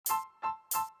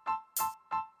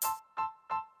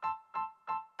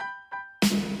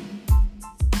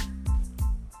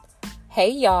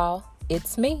Hey y'all,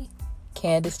 it's me,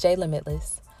 Candace J.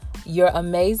 Limitless, your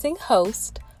amazing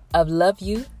host of Love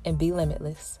You and Be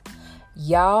Limitless.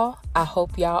 Y'all, I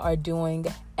hope y'all are doing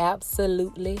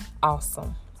absolutely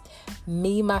awesome.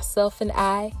 Me, myself, and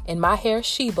I, and my hair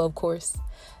Sheba, of course.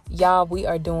 Y'all, we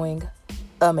are doing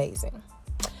amazing.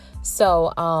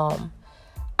 So,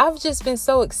 I've just been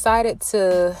so excited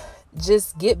to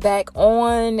just get back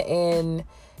on and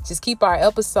just keep our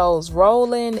episodes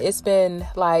rolling. It's been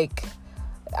like,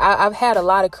 I've had a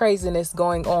lot of craziness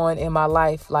going on in my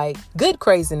life, like good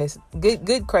craziness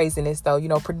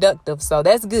though, productive. So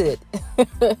that's good.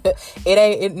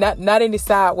 Not any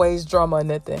sideways drama or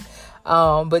nothing.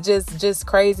 But just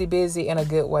crazy busy in a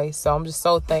good way. So I'm just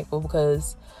so thankful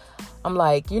because I'm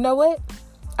like, you know what?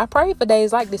 I prayed for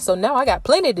days like this. So now I got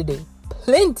plenty to do.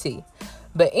 Plenty.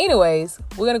 But anyways,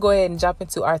 we're going to go ahead and jump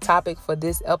into our topic for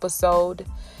this episode.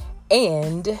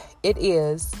 And it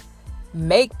is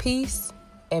make peace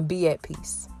and be at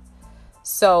peace.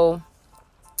 So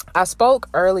I spoke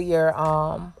earlier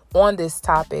on this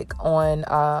topic on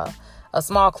a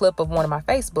small clip of one of my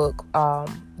Facebook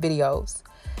videos.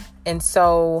 And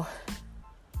so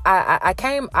I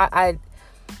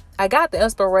got the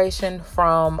inspiration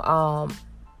from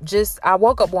I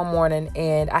woke up one morning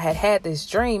and I had this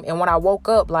dream. And when I woke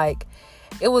up, like,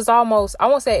 it was almost, I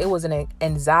won't say it was an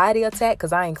anxiety attack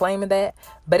because I ain't claiming that,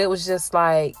 but it was just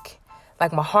like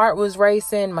my heart was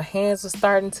racing, my hands were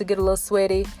starting to get a little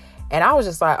sweaty, and I was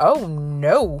just like, oh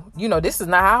no, this is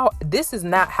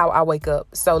not how I wake up.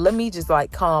 So let me just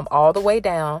calm all the way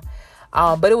down.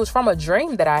 But it was from a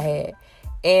dream that I had,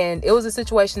 and it was a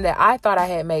situation that I thought I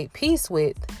had made peace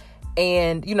with,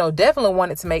 and definitely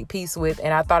wanted to make peace with,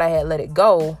 and I thought I had let it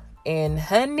go. And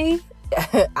honey,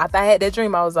 after I had that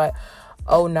dream, I was like,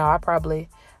 oh no, I probably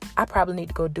need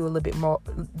to go do a little bit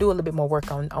more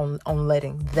work on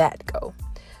letting that go.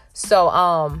 So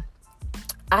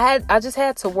I just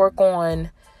had to work on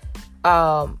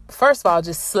first of all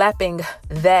just slapping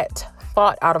that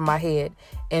thought out of my head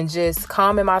and just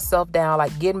calming myself down,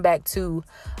 like getting back to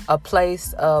a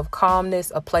place of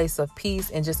calmness, a place of peace,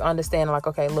 and just understanding like,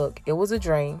 okay, look, it was a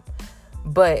dream,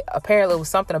 but apparently it was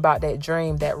something about that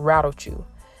dream that rattled you.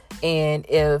 And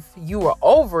if you were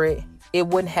over it, it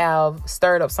wouldn't have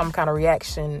stirred up some kind of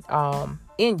reaction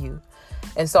in you.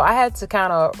 And so I had to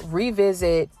kind of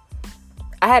revisit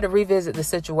the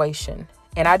situation.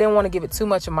 And I didn't want to give it too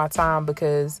much of my time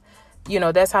because,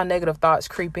 that's how negative thoughts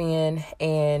creep in.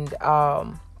 And,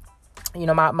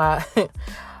 my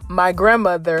my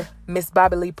grandmother, Miss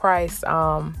Bobby Lee Price,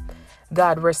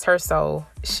 God rest her soul,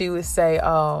 she would say,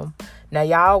 now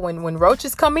y'all, when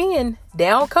roaches come in, they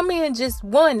don't come in just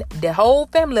one, the whole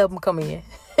family of them come in.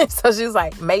 So she's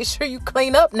like, make sure you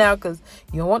clean up now because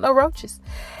you don't want no roaches.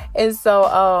 And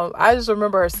so I just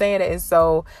remember her saying it. And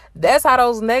so that's how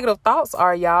those negative thoughts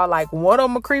are, y'all. Like one of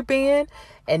them will creep in,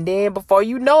 and then before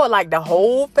you know it, like the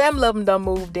whole family of them done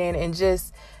moved in. And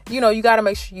just, you got to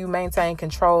make sure you maintain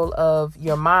control of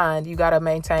your mind. You got to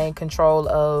maintain control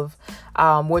of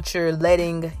what you're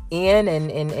letting in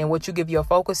and what you give your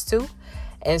focus to.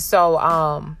 And so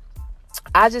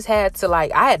I just had to I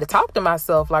had to talk to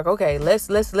myself like, okay, let's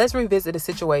revisit the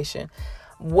situation.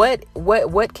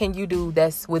 What can you do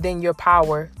that's within your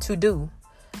power to do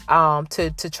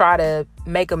to try to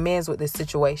make amends with this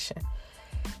situation?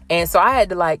 And so I had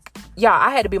to I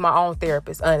had to be my own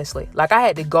therapist, honestly. Like I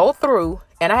had to go through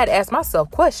and I had to ask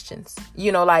myself questions,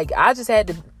 I just had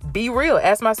to be real,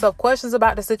 ask myself questions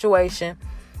about the situation.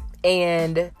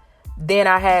 And then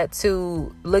I had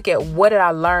to look at what did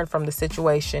I learn from the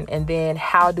situation, and then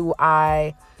how do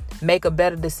I make a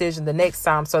better decision the next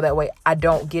time so that way I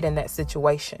don't get in that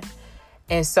situation.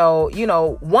 And so,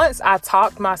 once I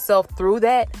talked myself through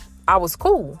that, I was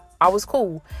cool.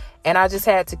 And I just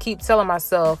had to keep telling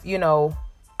myself,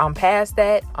 I'm past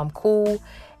that. I'm cool.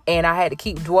 And I had to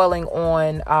keep dwelling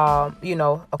on,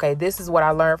 okay, this is what I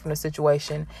learned from the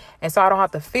situation. And so I don't have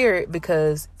to fear it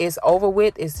because it's over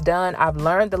with. It's done. I've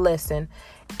learned the lesson.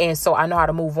 And so I know how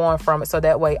to move on from it. So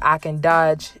that way I can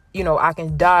dodge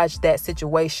that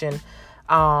situation,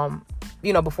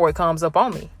 before it comes up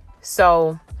on me.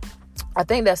 So I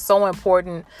think that's so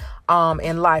important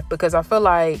in life because I feel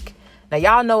like, now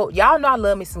y'all know I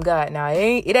love me some God. Now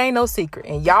it ain't no secret,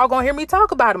 and y'all gonna hear me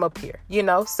talk about him up here,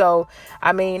 So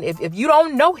I mean, if you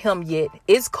don't know him yet,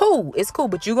 it's cool,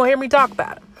 but you gonna hear me talk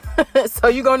about him. So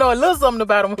you gonna know a little something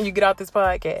about him when you get out this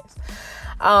podcast.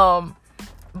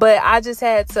 But I just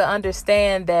had to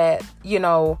understand that,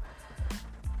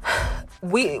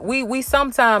 we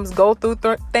sometimes go through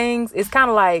things. It's kind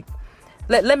of like,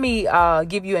 let me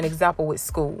give you an example with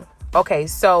school. Okay,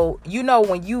 so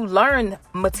when you learn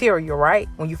material, right?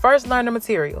 When you first learn the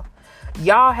material,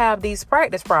 y'all have these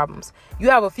practice problems. You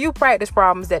have a few practice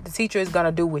problems that the teacher is going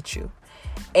to do with you.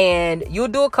 And you'll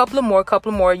do a couple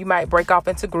more. You might break off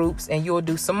into groups and you'll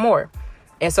do some more.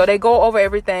 And so they go over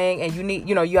everything and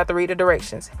you have to read the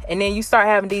directions. And then you start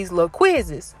having these little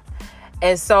quizzes.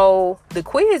 And so the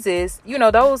quizzes,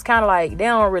 those kind of like, they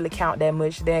don't really count that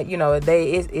much. That,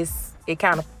 it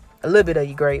kind of a little bit of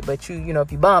your grade, but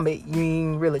if you bomb it, you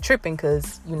ain't really tripping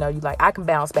because, you like, I can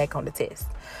bounce back on the test.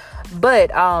 But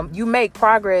you make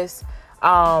progress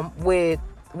with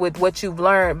what you've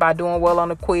learned by doing well on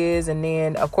the quiz. And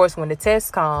then, of course, when the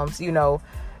test comes, your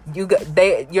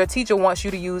teacher wants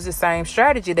you to use the same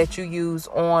strategy that you use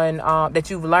on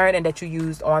that you've learned and that you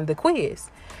used on the quiz.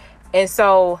 And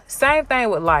so same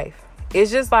thing with life. It's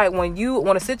just like when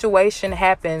a situation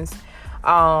happens,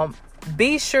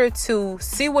 be sure to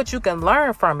see what you can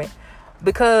learn from it.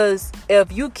 Because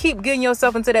if you keep getting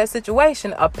yourself into that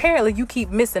situation, apparently you keep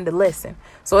missing the lesson.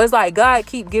 So it's like God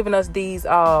keep giving us these,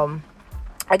 I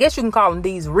guess you can call them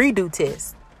these redo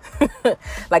tests.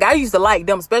 Like I used to like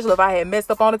them, especially if I had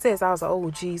messed up on the test. I was like, oh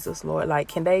Jesus, Lord, like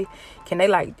can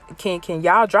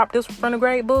y'all drop this from the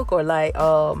grade book, or like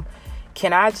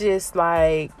can I just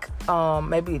like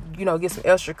maybe get some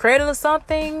extra credit or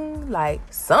something, like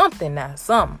something.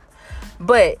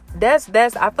 But that's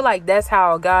I feel like that's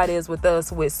how God is with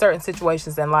us with certain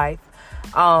situations in life,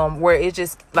 where it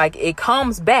just like it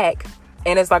comes back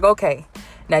and it's like, okay,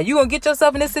 now you gonna get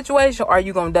yourself in this situation or are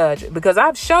you gonna dodge it? Because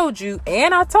I've showed you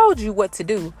and I told you what to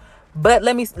do, but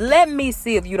let me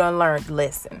see if you done learned the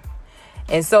lesson.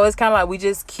 And so it's kind of like we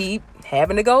just keep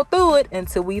having to go through it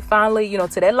until we finally,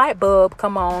 to that light bulb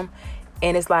come on,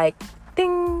 and it's like,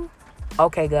 ding.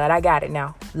 Okay, God, I got it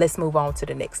now. Let's move on to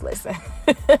the next lesson.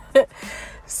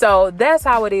 So that's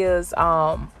how it is.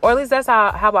 Or at least that's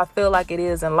how I feel like it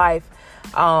is in life.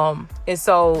 And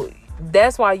so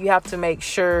that's why you have to make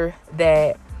sure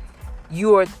that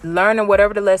you are learning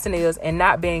whatever the lesson is and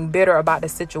not being bitter about the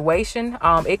situation.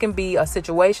 It can be a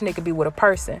situation. It could be with a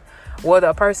person, whether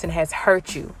a person has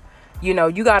hurt you.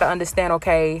 You got to understand,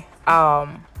 okay,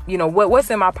 what's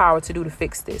in my power to do to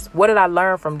fix this? What did I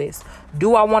learn from this?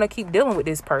 Do I want to keep dealing with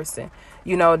this person?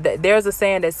 There's a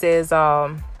saying that says,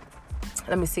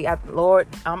 let me see,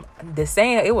 the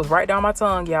saying, it was right down my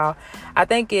tongue, y'all. I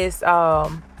think it's,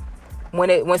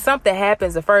 when something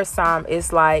happens the first time,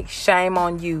 it's like shame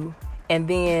on you. And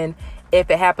then if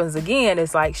it happens again,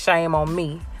 it's like shame on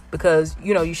me because,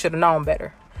 you should have known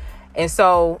better. And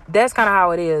so that's kind of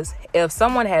how it is. If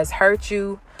someone has hurt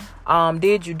you,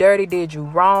 did you dirty, did you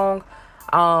wrong,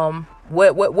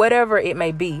 whatever it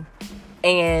may be,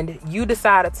 and you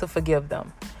decided to forgive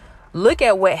them, look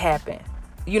at what happened.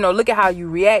 Look at how you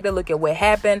reacted. Look at what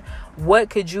happened. What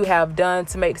could you have done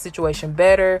to make the situation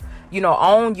better?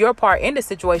 Own your part in the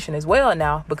situation as well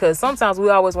now, because sometimes we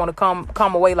always want to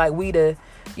come away like we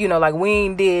like we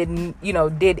ain't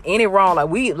did any wrong, like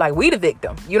we the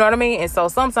victim. You know what I mean? And so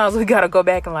sometimes we got to go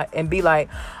back and be like,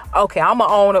 okay, I'm going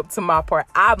to own up to my part.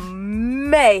 I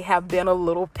may have been a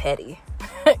little petty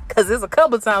because there's a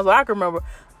couple of times where I can remember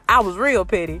I was real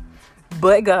petty,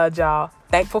 but God, y'all,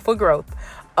 thankful for growth.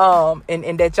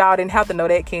 And that y'all didn't have to know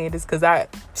that, Candace, because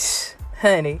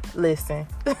honey, listen,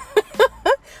 we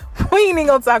ain't even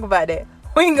gonna talk about that.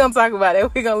 We're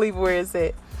gonna leave it where it's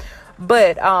at.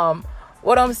 But,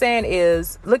 what I'm saying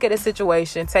is look at the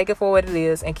situation, take it for what it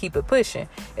is, and keep it pushing.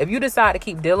 If you decide to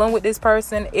keep dealing with this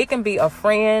person, it can be a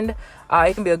friend,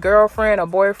 it can be a girlfriend, a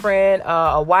boyfriend,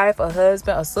 a wife, a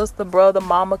husband, a sister, brother,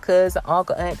 mama, cousin,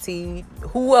 uncle, auntie,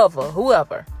 whoever,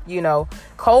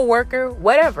 co-worker,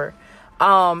 whatever.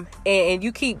 And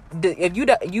you if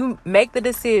you make the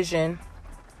decision,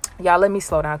 y'all, let me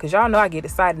slow down because y'all know I get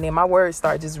excited and then my words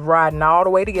start just riding all the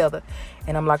way together.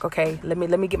 And I'm like, okay, let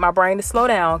me get my brain to slow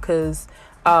down because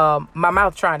my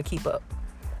mouth trying to keep up.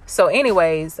 So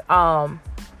anyways,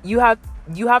 you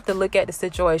have to look at the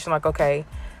situation like, okay,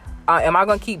 am I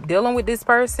going to keep dealing with this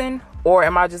person, or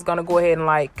am I just going to go ahead and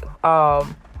like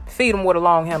feed them with a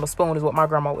long handle spoon, is what my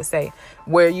grandma would say,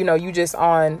 where, you just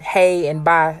on hey and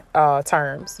bye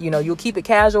terms. You'll keep it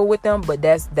casual with them, but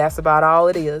that's about all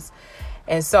it is.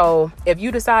 And so if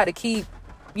you decide to keep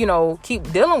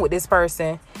dealing with this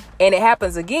person and it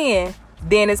happens again,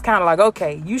 then it's kind of like,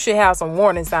 okay, you should have some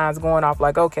warning signs going off.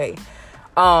 Like, okay,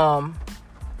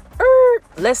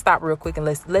 let's stop real quick and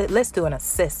let's do an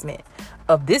assessment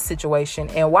of this situation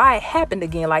and why it happened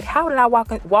again. Like, how did I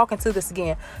walk into this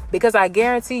again? Because I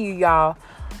guarantee you, y'all,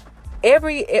 I'm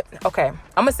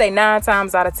gonna say 9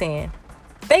 times out of 10,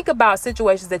 think about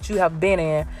situations that you have been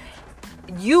in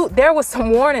there was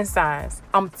some warning signs.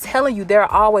 I'm telling you, there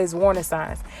are always warning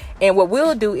signs. And what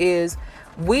we'll do is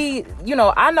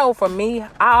I know for me,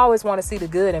 I always want to see the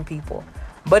good in people.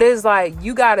 But it's like,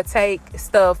 you got to take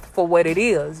stuff for what it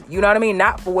is. You know what I mean?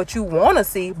 Not for what you want to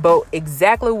see, but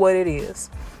exactly what it is.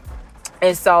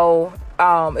 And so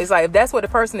it's like, if that's what the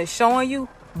person is showing you,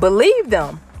 believe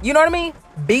them. You know what I mean?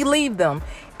 Believe them.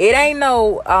 It ain't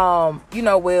no, God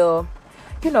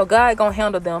gonna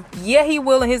handle them. Yeah, he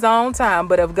will in his own time.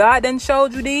 But if God done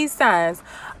showed you these signs,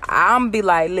 I'm be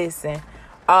like, listen,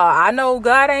 I know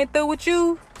God ain't through with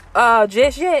you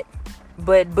just yet.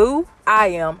 But boo, I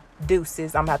am.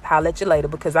 Deuces. I'm gonna have to holler at you later,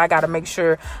 because I gotta make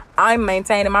sure I'm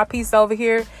maintaining my peace over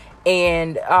here.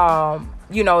 And,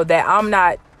 that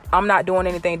I'm not doing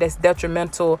anything that's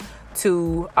detrimental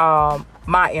to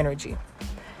my energy.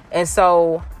 And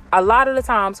so a lot of the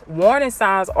times warning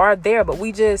signs are there, but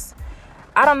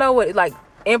I don't know what, like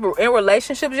in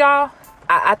relationships, y'all,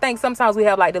 I think sometimes we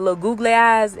have like the little googly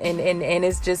eyes and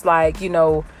it's just like,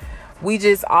 we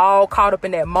just all caught up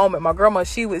in that moment. My grandma,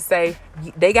 she would say,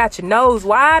 they got your nose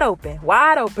wide open.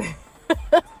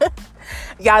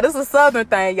 Y'all, this is a Southern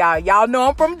thing, y'all. Y'all know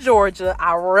I'm from Georgia.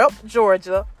 I rep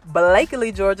Georgia,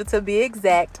 Blakely, Georgia to be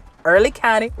exact. Early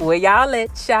County, where y'all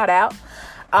at? Shout out.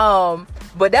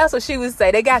 But that's what she would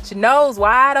say. They got your nose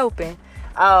wide open.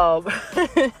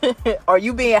 Or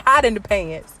you being hot in the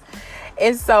pants.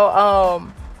 And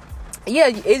so,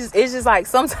 it's just like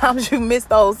sometimes you miss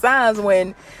those signs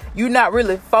when you're not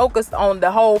really focused on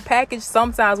the whole package.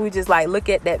 Sometimes we just like look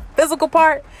at that physical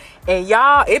part, and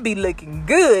y'all, it be looking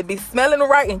good, be smelling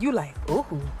right, and you like,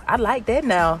 ooh, I like that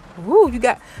now. Ooh,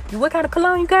 what kind of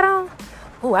cologne you got on?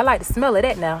 Ooh, I like the smell of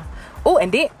that now. Ooh,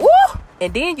 and then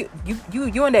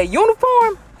you in that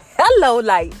uniform. Hello,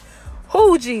 like,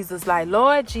 who Jesus? Like,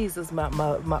 Lord Jesus,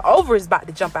 my ovaries about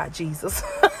to jump out, Jesus.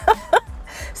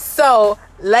 So,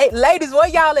 ladies,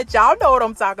 what y'all at? Y'all know what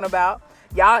I'm talking about.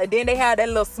 Y'all, and then they have that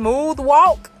little smooth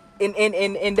walk in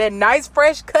that nice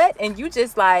fresh cut, and you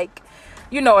just like,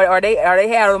 or they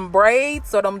have them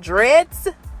braids or them dreads.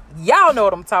 Y'all know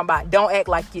what I'm talking about. Don't act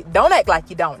like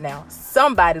you don't now.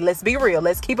 Somebody, let's be real.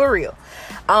 Let's keep it real.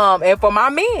 And for my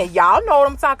men, y'all know what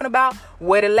I'm talking about.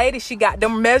 Where the lady, she got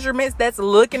them measurements that's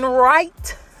looking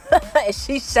right. And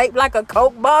she's shaped like a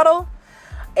Coke bottle.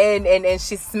 And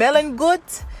she's smelling good.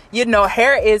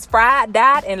 Hair is fried,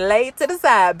 dyed, and laid to the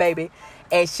side, baby.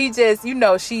 And she just, you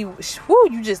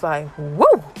just like,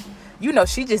 woo.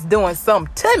 She just doing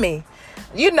something to me.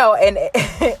 And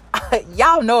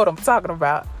y'all know what I'm talking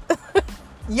about.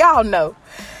 Y'all know.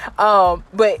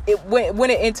 But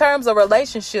in terms of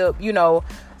relationship,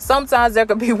 sometimes there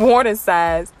could be warning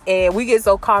signs, and we get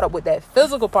so caught up with that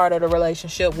physical part of the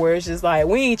relationship where it's just like,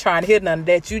 we ain't trying to hit none of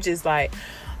that. You just like,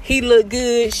 he look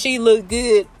good, she look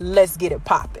good, let's get it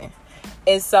popping.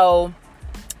 And so,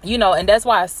 and that's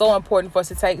why it's so important for us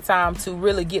to take time to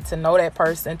really get to know that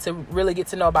person, to really get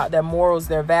to know about their morals,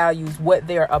 their values, what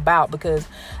they're about. Because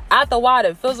after a while,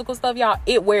 that physical stuff, y'all,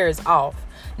 it wears off.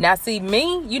 Now, see,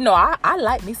 me, I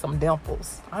like me some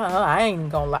dimples. I ain't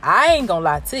gonna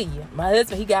lie to you. My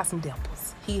husband, he got some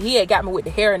dimples. He had got me with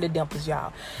the hair and the dimples,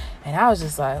 y'all. And I was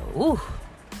just like, ooh,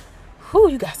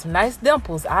 you got some nice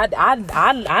dimples. I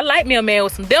like me a man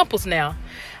with some dimples now.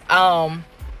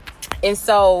 And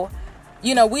so,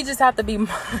 we just have to be,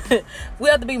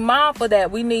 mindful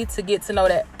that we need to get to know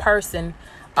that person,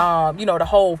 the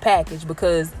whole package,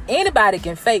 because anybody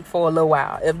can fake for a little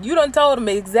while. If you done told them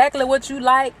exactly what you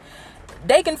like,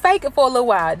 they can fake it for a little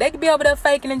while. They can be over there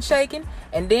faking and shaking.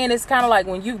 And then it's kind of like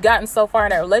when you've gotten so far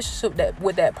in that relationship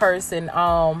with that person,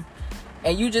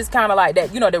 and you just kind of like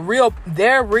that,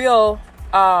 their real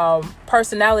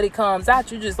personality comes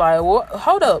out. You just like, well,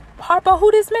 hold up, Harpo,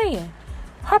 who this man?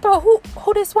 Harpo,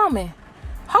 who this woman?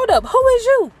 Hold up, who is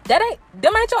you? Them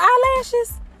ain't your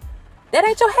eyelashes? That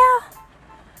ain't your hair?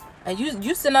 And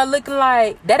you sitting there looking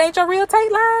like that ain't your real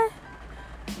take line?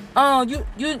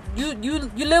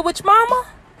 You live with your mama?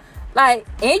 Like,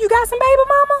 and you got some baby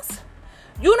mamas?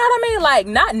 You know what I mean? Like,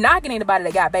 not knocking anybody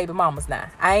that got baby mamas now.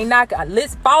 I ain't knocking.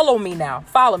 Let's follow me now.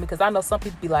 Follow me, because I know some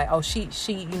people be like, oh,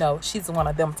 she's one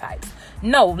of them types.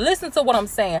 No, listen to what I'm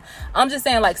saying. I'm just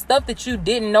saying, like, stuff that you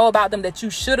didn't know about them that you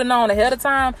should have known ahead of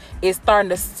time is starting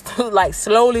to like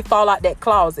slowly fall out that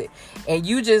closet. And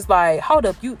you just like, hold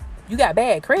up, you got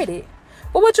bad credit.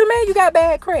 Well, what you mean you got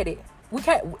bad credit?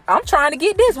 I'm trying to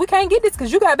get this. We can't get this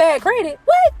because you got bad credit.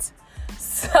 What?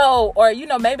 So, or,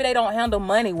 maybe they don't handle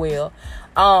money well.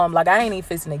 Like, I ain't even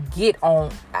fixing to get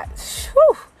on.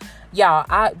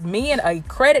 Y'all, me and a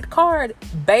credit card,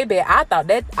 baby, I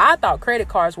thought credit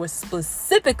cards were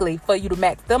specifically for you to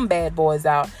max them bad boys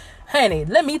out. honey,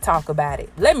 let me talk about it.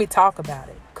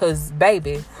 Cause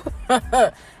baby,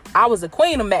 I was a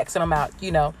queen of maxing them out,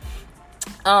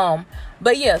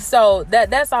 But yeah, so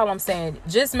that's all I'm saying.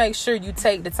 Just make sure you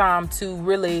take the time to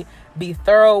really be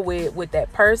thorough with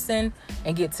that person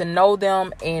and get to know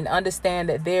them and understand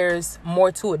that there's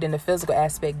more to it than the physical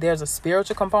aspect. There's a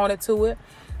spiritual component to it.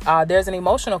 There's an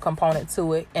emotional component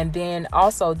to it. And then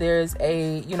also there's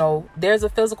a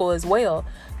physical as well.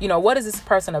 What is this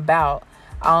person about?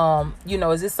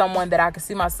 Is this someone that I can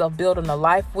see myself building a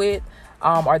life with?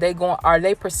 Are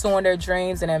they pursuing their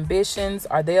dreams and ambitions?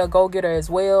 Are they a go-getter as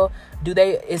well?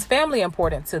 Is family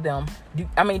important to them?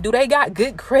 Do they got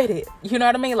good credit? You know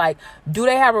what I mean? Like, do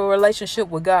they have a relationship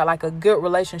with God? Like a good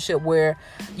relationship where,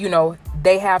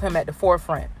 they have him at the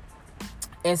forefront.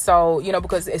 And so,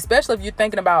 because especially if you're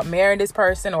thinking about marrying this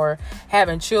person or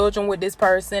having children with this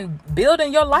person,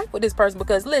 building your life with this person,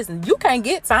 because listen, you can't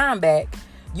get time back.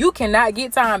 You cannot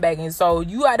get time back. And so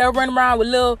you out there running around with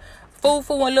little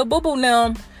foo-foo and little boo-boo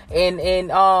them and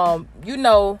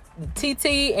TT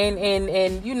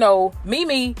and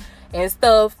Mimi and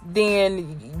stuff,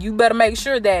 then you better make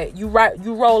sure that you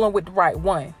rolling with the right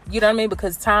one. You know what I mean?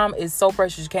 Because time is so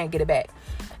precious, you can't get it back.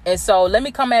 And so let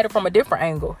me come at it from a different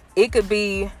angle. It could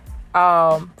be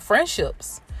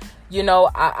friendships.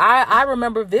 I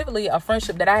remember vividly a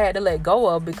friendship that I had to let go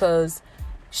of because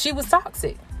she was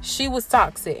toxic.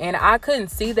 And I couldn't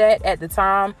see that at the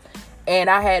time.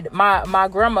 And I had my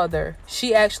grandmother,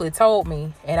 she actually told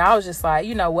me, and I was just like,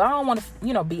 I don't want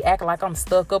to, be acting like I'm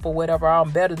stuck up or whatever, I'm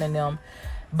better than them.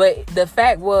 But the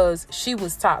fact was, she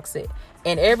was toxic.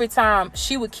 And every time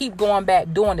she would keep going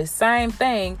back doing the same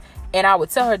thing, and I would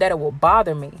tell her that it would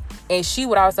bother me. And she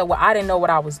would always say, well, I didn't know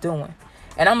what I was doing.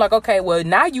 And I'm like, okay, well,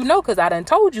 now you know, because I done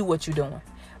told you what you're doing.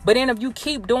 But then if you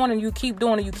keep doing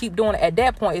it, at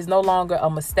that point, it's no longer a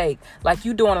mistake. Like,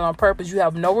 you doing it on purpose. You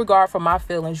have no regard for my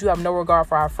feelings. You have no regard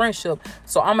for our friendship.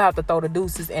 So I'm going to have to throw the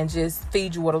deuces and just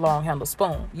feed you with a long handle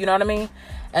spoon. You know what I mean?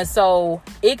 And so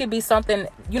it could be something,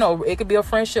 it could be a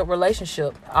friendship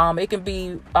relationship. It can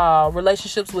be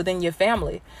relationships within your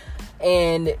family.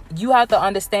 And you have to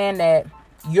understand that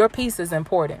your peace is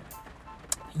important.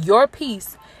 Your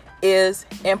peace is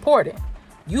important.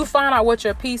 You find out what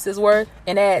your peace is worth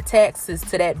and add taxes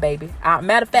to that, baby.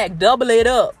 Matter of fact, double it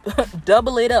up,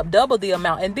 double the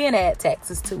amount, and then add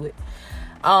taxes to it.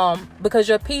 Because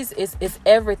your peace is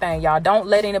everything, y'all. Don't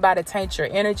let anybody taint your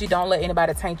energy. Don't let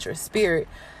anybody taint your spirit.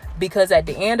 Because at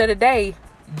the end of the day,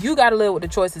 you got to live with the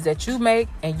choices that you make,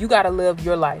 and you got to live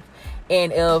your life.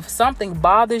 And if something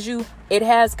bothers you, it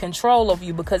has control of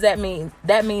you, because that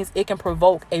means it can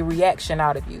provoke a reaction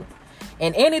out of you.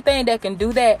 And anything that can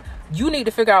do that, you need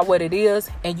to figure out what it is,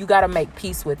 and you got to make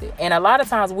peace with it. And a lot of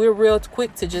times we're real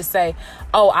quick to just say,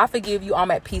 oh, I forgive you,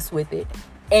 I'm at peace with it.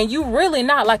 And you really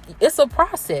not. Like, it's a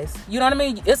process. You know what I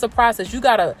mean? It's a process. You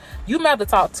may have to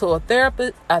talk to a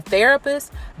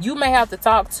therapist. You may have to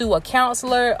talk to a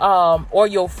counselor, or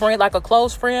your friend, like a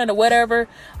close friend or whatever.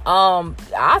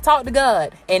 I talk to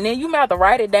God, and then you may have to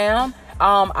write it down.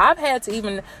 I've had to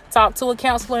even talk to a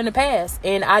counselor in the past,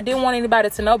 and I didn't want anybody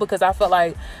to know because I felt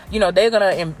like, they're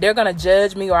gonna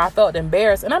judge me, or I felt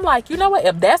embarrassed. And I'm like, you know what?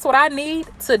 If that's what I need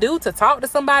to do to talk to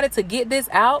somebody to get this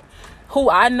out,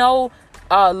 who I know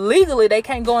legally they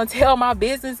can't go and tell my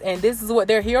business, and this is what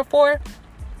they're here for,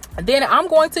 then I'm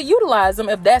going to utilize them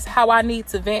if that's how I need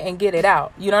to vent and get it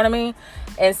out. You know what I mean?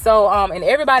 And so, and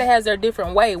everybody has their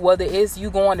different way, whether it's you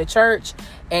going to church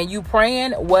and you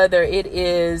praying, whether it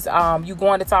is you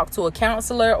going to talk to a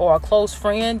counselor or a close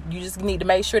friend. You just need to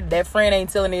make sure that friend ain't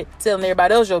telling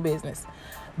everybody else your business.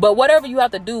 But whatever you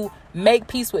have to do, make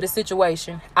peace with the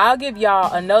situation. I'll give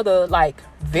y'all another,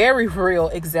 very real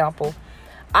example.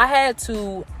 I had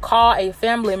to call a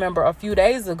family member a few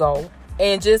days ago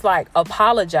and just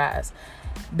apologize,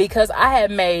 because I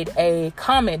had made a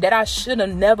comment that I should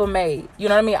have never made. You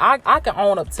know what I mean? I can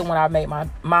own up to when I made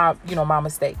my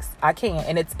mistakes. I can.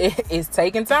 And it's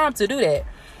taking time to do that.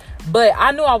 But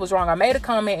I knew I was wrong. I made a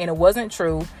comment and it wasn't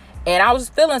true. And I was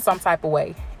feeling some type of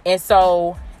way. And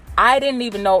so I didn't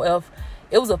even know if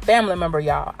it was a family member,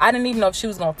 y'all. I didn't even know if she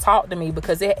was going to talk to me,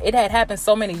 because it had happened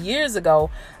so many years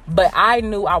ago. But I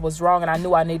knew I was wrong, and I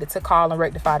knew I needed to call and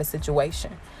rectify the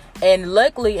situation. And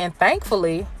luckily and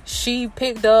thankfully, she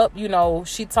picked up,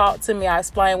 she talked to me. I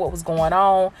explained what was going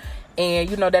on, and,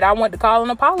 that I wanted to call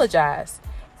and apologize.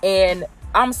 And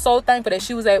I'm so thankful that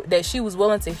she was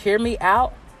willing to hear me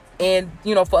out, and,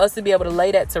 for us to be able to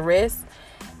lay that to rest.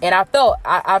 And I felt,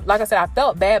 like I said, I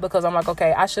felt bad, because I'm like,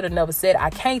 okay, I should have never said it. I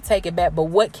can't take it back, but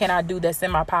what can I do that's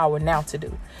in my power now to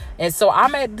do? And so I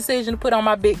made the decision to put on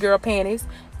my big girl panties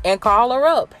and call her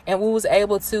up, and we was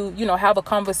able to, have a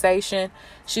conversation.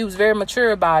 She was very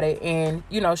mature about it, and,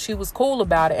 she was cool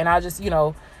about it. And I just,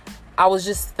 I was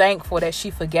just thankful that she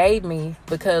forgave me,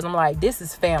 because I'm like, this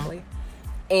is family.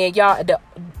 And y'all,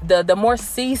 the more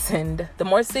seasoned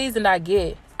I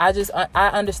get, I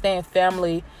understand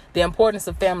family, the importance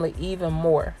of family even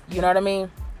more. You know what I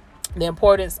mean? The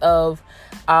importance of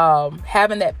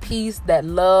having that peace, that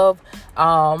love,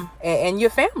 and your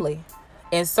family.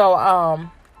 And so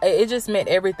it just meant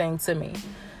everything to me.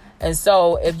 And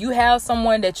so if you have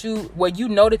someone that where you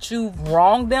know that you've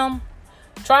wronged them,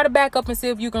 try to back up and see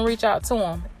if you can reach out to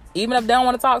them. Even if they don't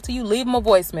want to talk to you, leave them a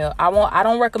voicemail. I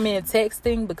don't recommend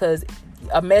texting, because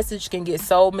a message can get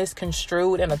so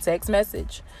misconstrued in a text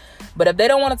message. But if they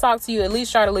don't want to talk to you, at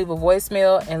least try to leave a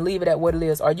voicemail and leave it at what it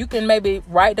is. Or you can maybe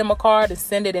write them a card and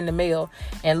send it in the mail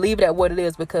and leave it at what it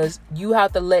is, because you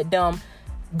have to let them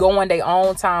go on their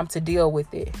own time to deal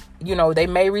with it. They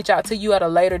may reach out to you at a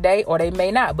later date, or they may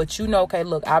not. But okay,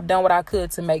 look, I've done what I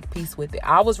could to make peace with it.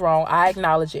 I was wrong. I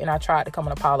acknowledge it, and I tried to come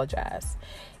and apologize.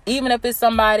 Even if it's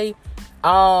somebody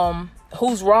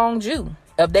who's wronged you.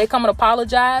 If they come and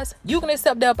apologize, you can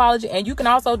accept their apology, and you can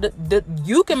also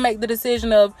you can make the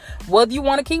decision of whether you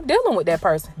want to keep dealing with that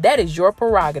person. That is your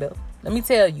prerogative. Let me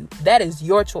tell you, that is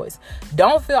your choice.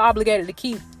 Don't feel obligated to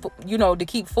keep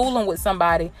fooling with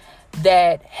somebody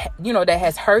that that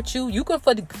has hurt you. You can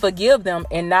forgive them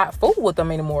and not fool with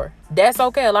them anymore. That's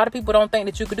okay. A lot of people don't think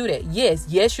that you could do that.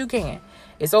 Yes, you can.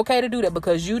 It's okay to do that,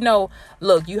 because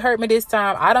look, you hurt me this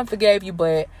time. I done forgave you,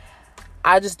 but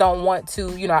I just don't want to,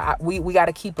 we got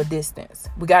to keep a distance.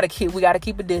 We got to keep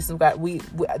a distance.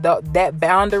 That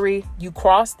boundary, you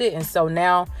crossed it. And so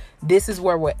now this is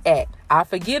where we're at. I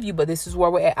forgive you, but this is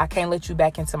where we're at. I can't let you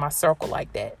back into my circle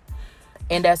like that.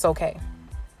 And that's okay.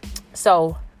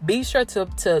 So be sure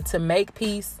to make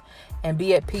peace and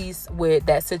be at peace with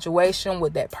that situation,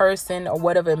 with that person, or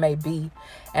whatever it may be.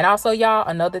 And also, y'all,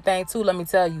 another thing too, let me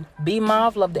tell you, be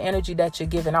mindful of the energy that you're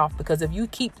giving off, because if you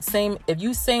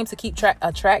seem to keep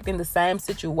attracting the same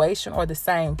situation or the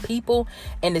same people,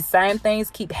 and the same things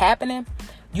keep happening,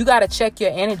 you got to check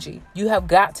your energy. You have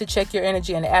got to check your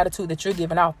energy and the attitude that you're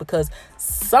giving off, because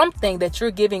something that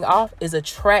you're giving off is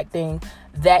attracting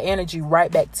that energy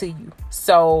right back to you.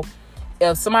 So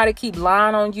if somebody keep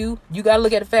lying on you, you got to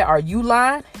look at the fact, are you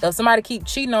lying? If somebody keep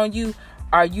cheating on you,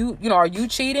 are you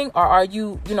cheating? Or are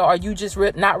you just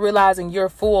not realizing your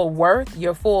full worth,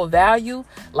 your full value?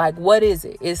 Like, what is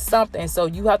it? It's something. So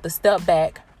you have to step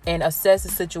back and assess the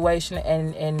situation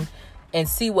and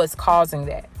see what's causing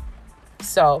that.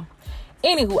 So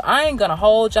anywho, I ain't going to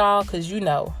hold y'all, because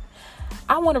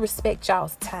I want to respect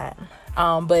y'all's time.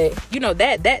 But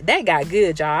that got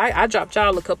good, y'all. I dropped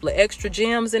y'all a couple of extra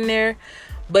gems in there,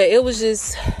 but it was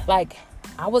just like,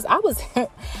 I was enjoying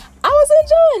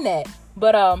that.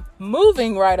 But,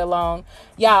 moving right along,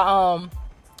 y'all,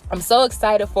 I'm so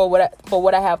excited for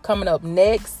what I have coming up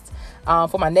next.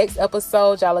 For my next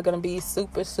episode, y'all are going to be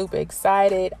super, super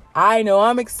excited. I know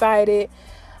I'm excited.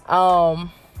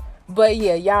 But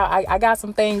yeah, y'all, I got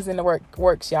some things in the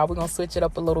works, y'all. We're going to switch it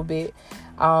up a little bit.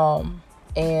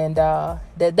 And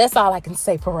that's all I can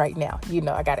say for right now.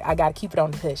 I got to keep it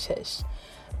on the hush hush.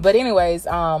 But anyways,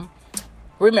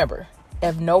 remember,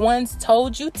 if no one's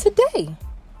told you today,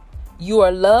 you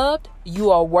are loved, you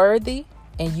are worthy,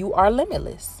 and you are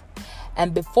limitless.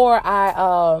 And before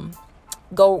I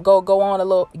go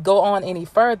on any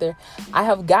further, I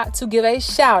have got to give a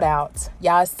shout out.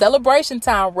 Y'all, celebration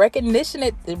time,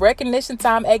 recognition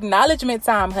time, acknowledgement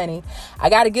time, honey.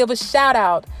 I got to give a shout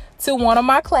out to one of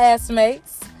my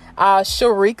classmates,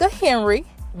 Sharika Henry.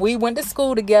 We went to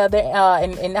school together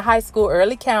in the high school,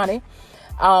 Early County.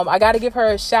 I got to give her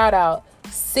a shout out.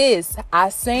 Sis, I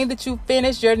seen that you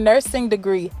finished your nursing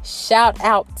degree. Shout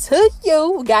out to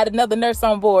you. We got another nurse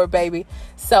on board, baby.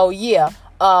 So yeah,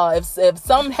 if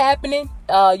something happening,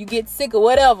 you get sick or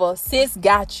whatever, sis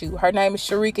got you. Her name is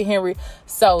Sharika Henry.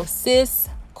 So sis,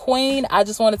 queen, I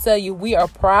just want to tell you, we are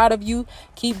proud of you.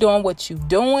 Keep doing what you're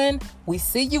doing. We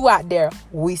see you out there.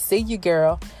 We see you,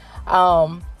 girl.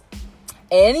 And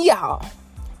y'all,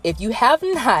 if you have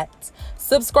not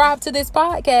subscribed to this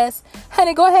podcast,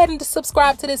 honey, go ahead and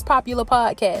subscribe to this popular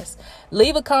podcast.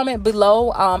 Leave a comment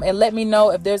below and let me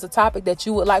know if there's a topic that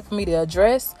you would like for me to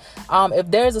address.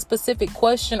 If there's a specific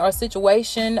question or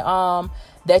situation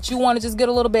that you want to just get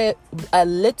a little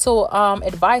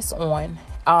advice on,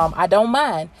 I don't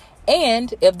mind.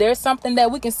 And if there's something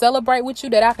that we can celebrate with you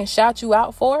that I can shout you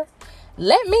out for,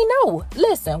 let me know.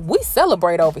 Listen, we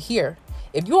celebrate over here.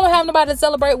 If you don't have nobody to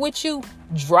celebrate with you,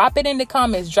 drop it in the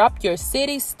comments. Drop your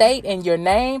city, state, and your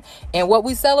name and what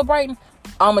we celebrating.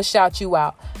 I'ma shout you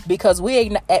out, because we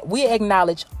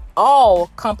acknowledge all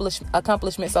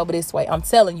accomplishments over this way. I'm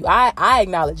telling you, I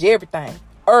acknowledge everything.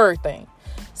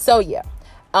 So yeah,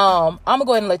 I'm gonna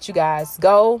go ahead and let you guys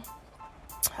go.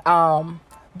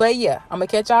 But yeah, I'm gonna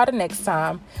catch y'all the next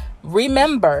time.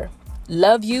 Remember,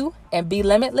 love you and be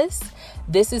limitless.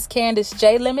 This is Candace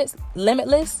J.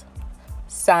 Limitless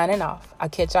signing off. I'll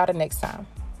catch y'all the next time.